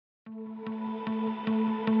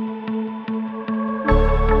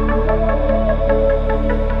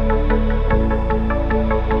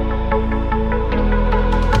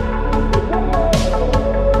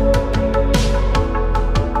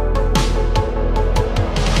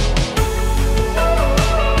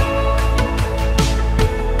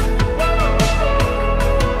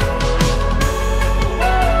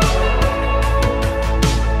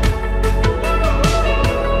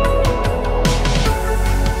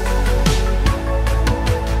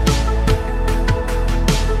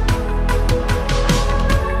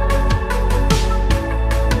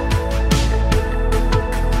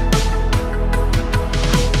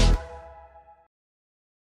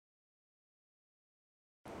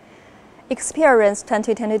Experience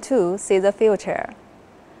 2022 See the Future.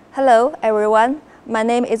 Hello everyone, my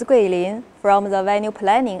name is Gui Lin from the Venue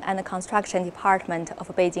Planning and Construction Department of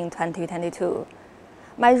Beijing 2022.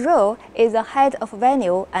 My role is the Head of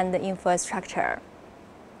Venue and Infrastructure.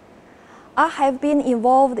 I have been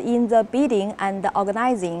involved in the bidding and the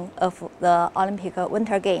organizing of the Olympic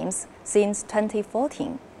Winter Games since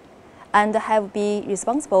 2014 and have been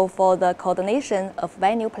responsible for the coordination of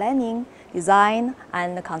venue planning, design,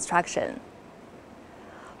 and construction.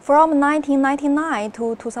 From 1999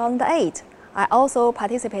 to 2008, I also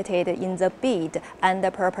participated in the bid and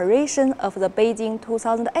the preparation of the Beijing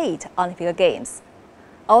 2008 Olympic Games.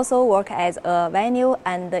 Also work as a venue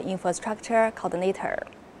and infrastructure coordinator.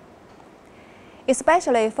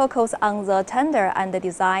 Especially focus on the tender and the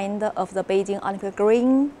design of the Beijing Olympic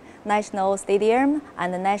Green, National Stadium,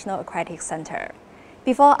 and the National Aquatic Center.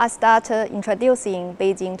 Before I start introducing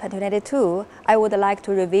Beijing 2022, I would like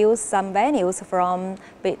to review some venues from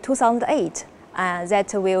 2008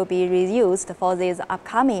 that will be reused for these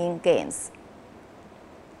upcoming games.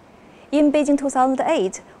 In Beijing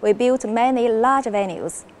 2008, we built many large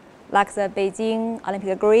venues, like the Beijing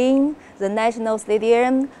Olympic Green, the National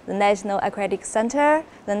Stadium, the National Aquatic Center,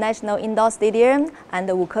 the National Indoor Stadium, and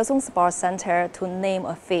the Wukesong Sports Center, to name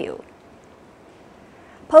a few.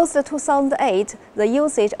 Post-2008, the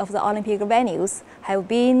usage of the Olympic venues have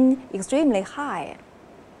been extremely high.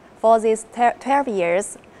 For these 12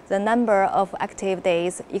 years, the number of active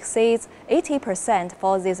days exceeds 80%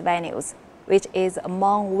 for these venues, which is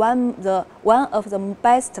among one of the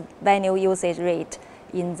best venue usage rate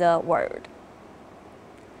in the world.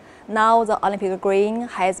 Now the Olympic Green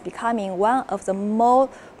has become one of the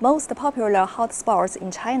most popular hotspots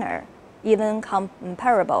in China, even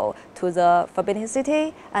comparable to the Forbidden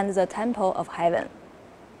City and the Temple of Heaven.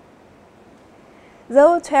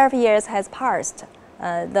 Though 12 years has passed,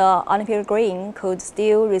 the Olympic Green could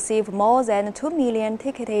still receive more than 2 million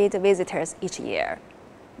ticketed visitors each year.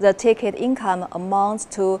 The ticket income amounts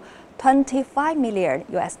to $25 million.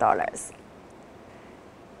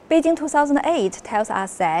 Beijing 2008 tells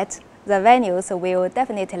us that the venues will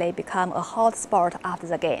definitely become a hot spot after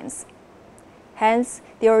the Games. Hence,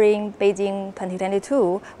 during Beijing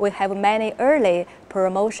 2022, we have many early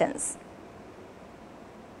promotions.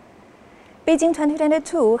 Beijing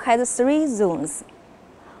 2022 has 3 zones.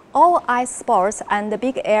 All ice sports and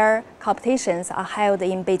big air competitions are held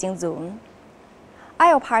in Beijing zone.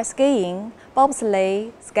 Alpine skiing,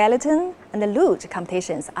 bobsleigh, skeleton, and luge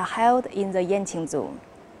competitions are held in the Yanqing zone.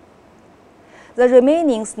 The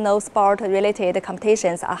remaining snow sport-related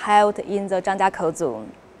competitions are held in the Zhangjiakou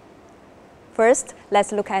zone. First,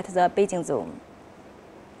 let's look at the Beijing zone.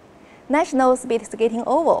 National Speed Skating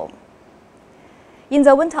Oval. In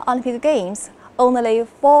the Winter Olympic Games, only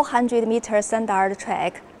 400-meter standard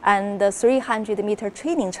track and 300-meter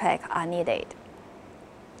training track are needed.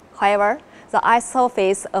 However, the ice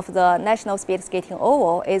surface of the National Speed Skating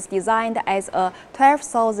Oval is designed as a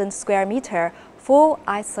 12,000 square meter full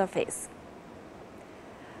ice surface.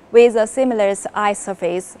 With a seamless ice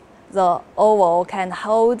surface, the oval can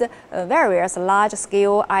hold various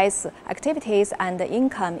large-scale ice activities and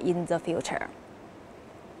income in the future.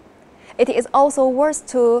 It is also worth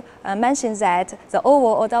to mention that the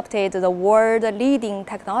oval adopted the world-leading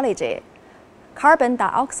technology, carbon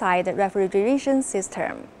dioxide refrigeration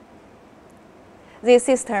system. This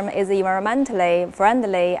system is environmentally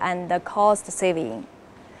friendly and cost-saving.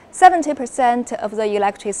 70% of the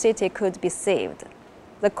electricity could be saved.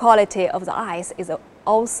 The quality of the ice is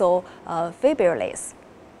also fabulous.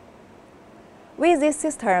 With this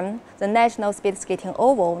system, the National Speed Skating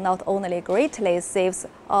Oval not only greatly saves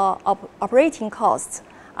operating costs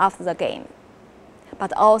after the game,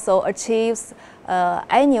 but also achieves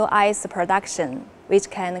annual ice production,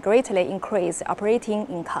 which can greatly increase operating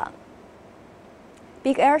income.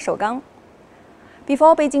 Big Air Shougang.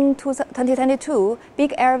 Before Beijing 2022,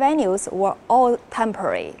 big air venues were all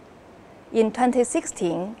temporary. In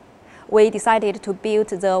 2016, we decided to build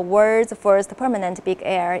the world's first permanent big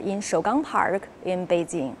air in Shougang Park in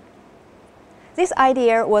Beijing. This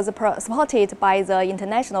idea was supported by the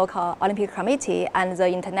International Olympic Committee and the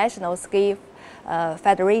International Ski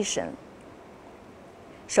Federation.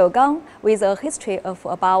 Shougang, with a history of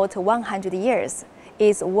about 100 years,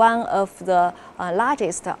 is one of the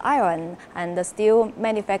largest iron and steel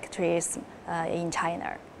manufacturers in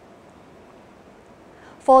China.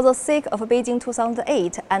 For the sake of Beijing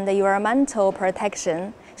 2008 and environmental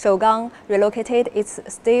protection, Shougang relocated its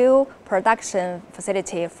steel production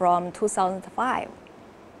facility from 2005.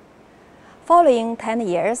 Following 10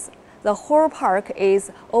 years, the whole park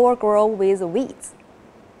is overgrown with weeds.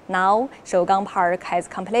 Now, Shougang Park has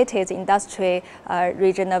completed industry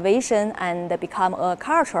regeneration and become a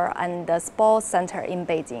cultural and sports center in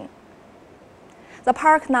Beijing. The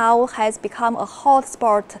park now has become a hot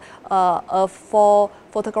spot for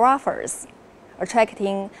photographers,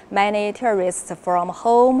 attracting many tourists from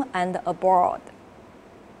home and abroad.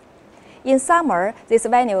 In summer, this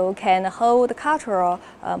venue can hold cultural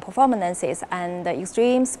performances and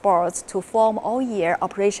extreme sports to form all-year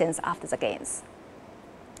operations after the Games.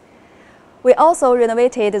 We also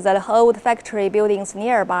renovated the old factory buildings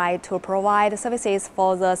nearby to provide services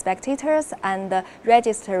for the spectators and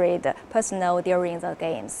registered personnel during the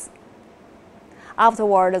Games.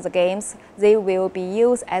 Afterward the Games, they will be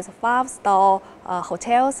used as 5-star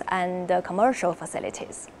hotels and commercial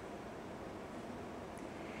facilities.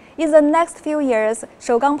 In the next few years,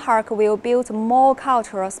 Shougang Park will build more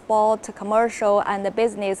cultural, sport, commercial, and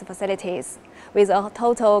business facilities, with a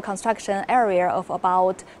total construction area of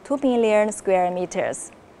about 2 million square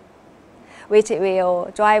meters, which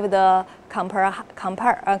will drive the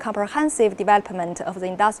comprehensive development of the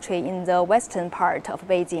industry in the western part of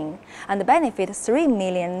Beijing and benefit 3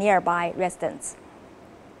 million nearby residents.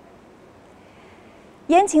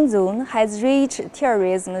 Yanqing Zone has rich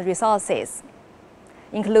tourism resources,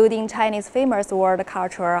 including Chinese famous world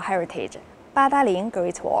cultural heritage, Badaling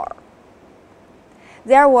Great Wall.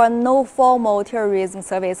 There were no formal tourism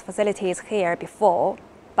service facilities here before,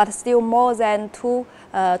 but still more than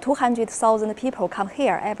 200,000 people come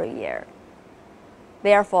here every year.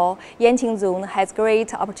 Therefore, Yanqing Zone has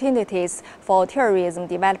great opportunities for tourism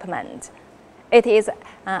development. It is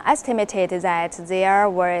estimated that there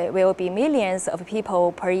will be millions of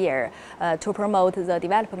people per year to promote the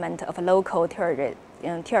development of local tourism.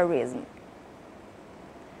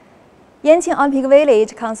 Yanqing Olympic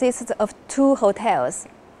Village consists of 2 hotels.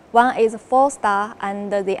 One is 4-star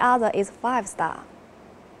and the other is 5-star.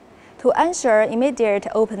 To ensure immediate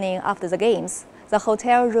opening after the Games, the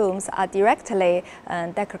hotel rooms are directly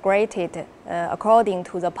decorated according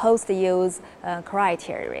to the post-use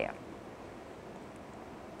criteria.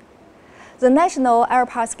 The National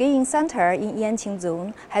Alpine Skiing Center in Yanqing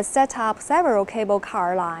Zone has set up several cable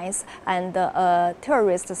car lines and a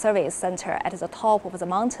tourist service center at the top of the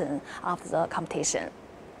mountain after the competition.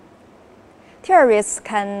 Tourists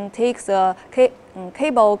can take the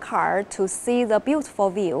cable car to see the beautiful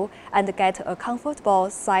view and get a comfortable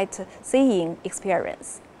sightseeing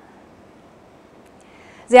experience.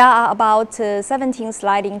 There are about 17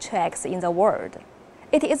 sliding tracks in the world.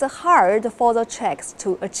 It is hard for the tracks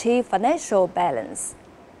to achieve financial balance.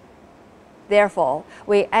 Therefore,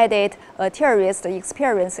 we added a tourist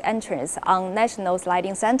experience entrance on National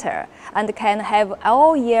Sliding Center and can have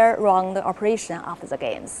all year round operation after the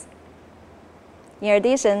Games. In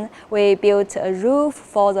addition, we built a roof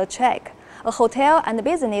for the track, a hotel and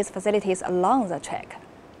business facilities along the track.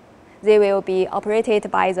 They will be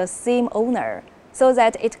operated by the same owner, so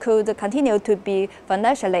that it could continue to be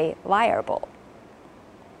financially viable.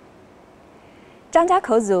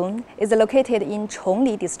 Zhangjiakou Zone is located in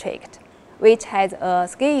Chongli District, which has a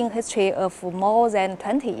skiing history of more than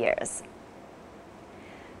 20 years.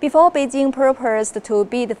 Before Beijing proposed to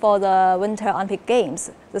bid for the Winter Olympic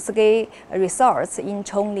Games, the ski resorts in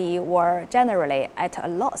Chongli were generally at a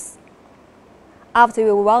loss. After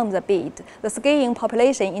we won the bid, the skiing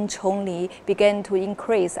population in Chongli began to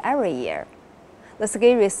increase every year. The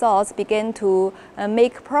ski resorts began to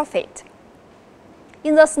make profit.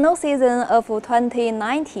 In the snow season of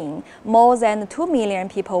 2019, more than 2 million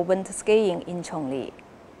people went skiing in Chongli.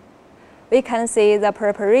 We can see the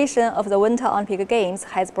preparation of the Winter Olympic Games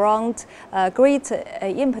has brought great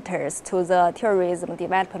impetus to the tourism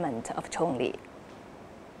development of Chongli.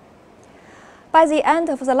 By the end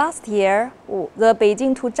of the last year, the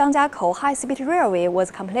Beijing to Zhangjiakou high-speed railway was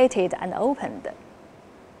completed and opened.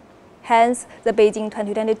 Hence, the Beijing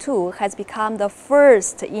 2022 has become the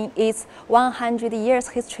first in its 100 years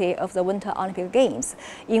history of the Winter Olympic Games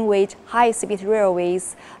in which high-speed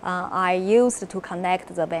railways are used to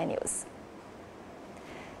connect the venues.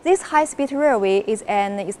 This high-speed railway is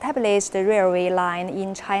an established railway line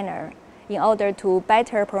in China. In order to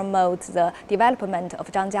better promote the development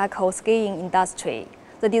of Zhangjiakou skiing industry,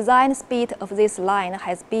 the design speed of this line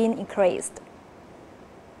has been increased.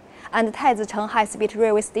 And Taizicheng High-Speed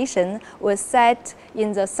Railway Station was set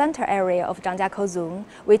in the center area of Zhangjiakou Zone,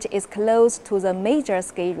 which is close to the major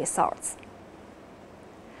ski resorts.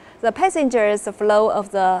 The passengers flow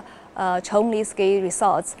of the Chongli ski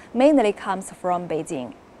resorts mainly comes from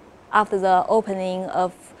Beijing. After the opening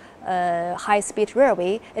of high-speed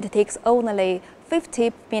railway, it takes only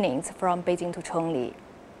 50 minutes from Beijing to Chongli.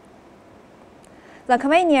 The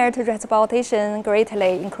convenient transportation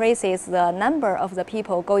greatly increases the number of the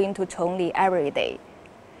people going to Chongli every day.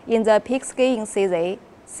 In the peak skiing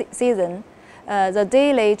season, the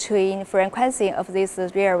daily train frequency of this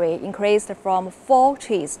railway increased from 4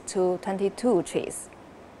 trips to 22 trips.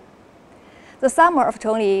 The summer of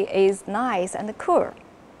Chongli is nice and cool.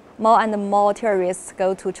 More and more tourists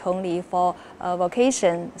go to Chongli for a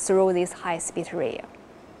vacation through this high-speed rail.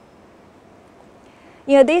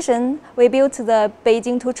 In addition, we built the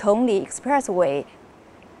Beijing to Chongli Expressway.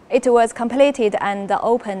 It was completed and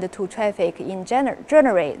opened to traffic in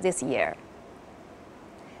January this year.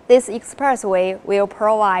 This expressway will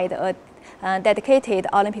provide a dedicated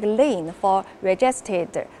Olympic lane for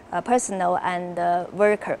registered personnel and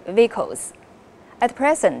vehicles. At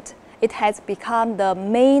present, it has become the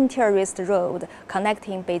main tourist road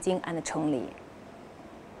connecting Beijing and Chongli.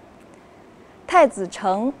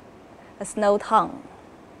 Taizicheng, a snow town.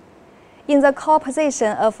 In the core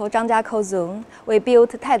position of Zhangjiakou Zone, we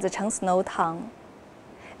built Taizicheng Snow Town.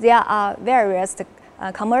 There are various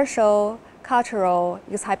commercial, cultural,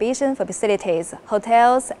 exhibition facilities,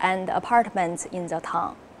 hotels, and apartments in the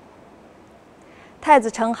town.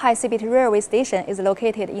 Taizicheng High-Speed Railway Station is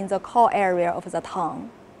located in the core area of the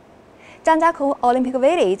town. Zhangjiakou Olympic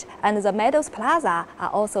Village and the Meadows Plaza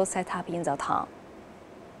are also set up in the town.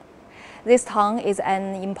 This town is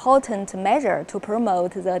an important measure to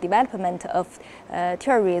promote the development of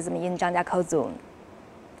tourism in Zhangjiakou Zone.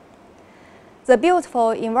 The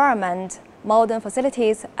beautiful environment, modern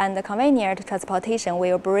facilities, and convenient transportation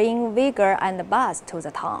will bring vigor and buzz to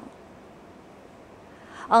the town.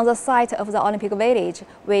 On the site of the Olympic Village,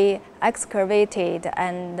 we excavated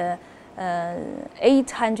an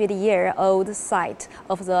 800-year-old site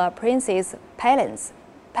of the Prince's Palace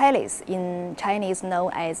in Chinese known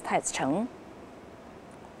as Taizicheng.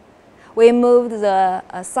 We moved the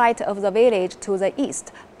site of the village to the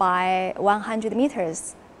east by 100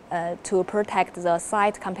 meters to protect the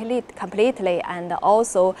site completely and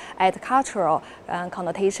also add cultural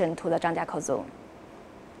connotation to the Zhangjiakou Zone.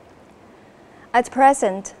 At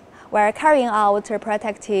present, we are carrying out a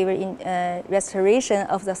protective restoration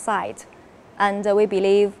of the site, and we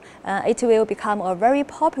believe it will become a very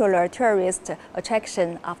popular tourist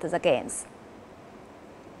attraction after the Games.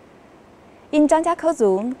 In Zhangjiakou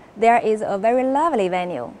Zone, there is a very lovely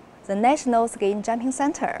venue, the National Ski Jumping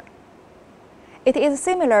Center. It is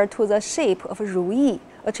similar to the shape of Ruyi,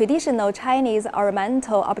 a traditional Chinese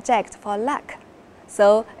ornamental object for luck,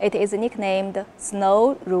 so it is nicknamed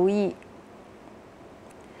Snow Ruyi.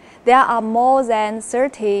 There are more than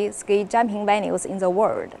 30 ski jumping venues in the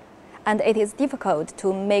world, and it is difficult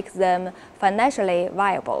to make them financially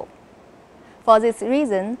viable. For this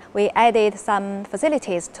reason, we added some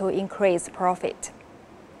facilities to increase profit.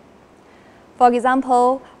 For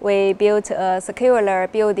example, we built a circular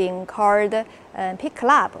building called Peak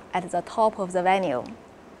Club at the top of the venue.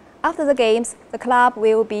 After the Games, the club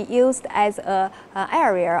will be used as an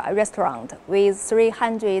area restaurant with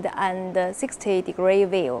 360-degree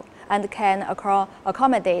view and can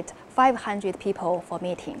accommodate 500 people for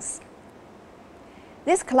meetings.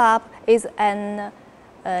 This club is an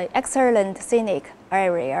excellent scenic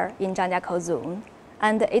area in Zhangjiakou Zone,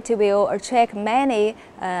 and it will attract many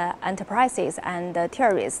enterprises and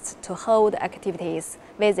tourists to hold activities,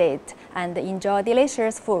 visit, and enjoy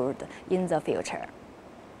delicious food in the future.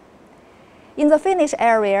 In the finish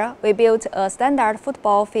area, we built a standard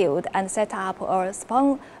football field and set up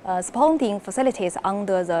sporting facilities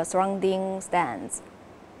under the surrounding stands.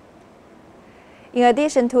 In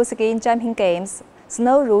addition to ski jumping games,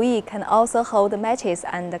 Snow Ruyi can also hold matches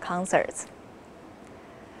and concerts.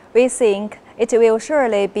 We think it will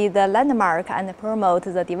surely be the landmark and promote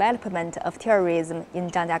the development of tourism in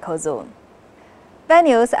Zhangjiakou Zone.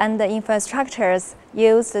 Venues and infrastructures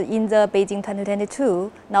used in the Beijing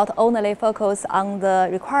 2022 not only focus on the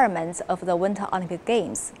requirements of the Winter Olympic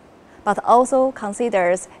Games, but also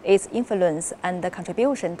considers its influence and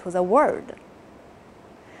contribution to the world.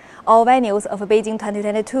 All venues of Beijing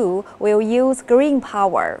 2022 will use green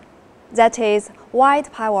power, that is, white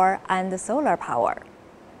power and solar power.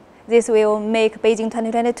 This will make Beijing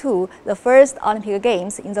 2022 the first Olympic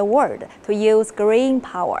Games in the world to use green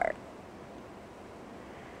power.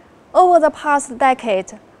 Over the past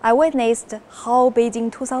decade, I witnessed how Beijing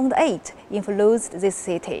 2008 influenced this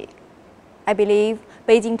city. I believe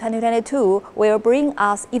Beijing 2022 will bring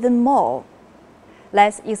us even more.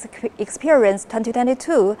 Let's experience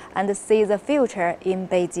 2022 and see the future in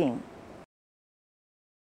Beijing.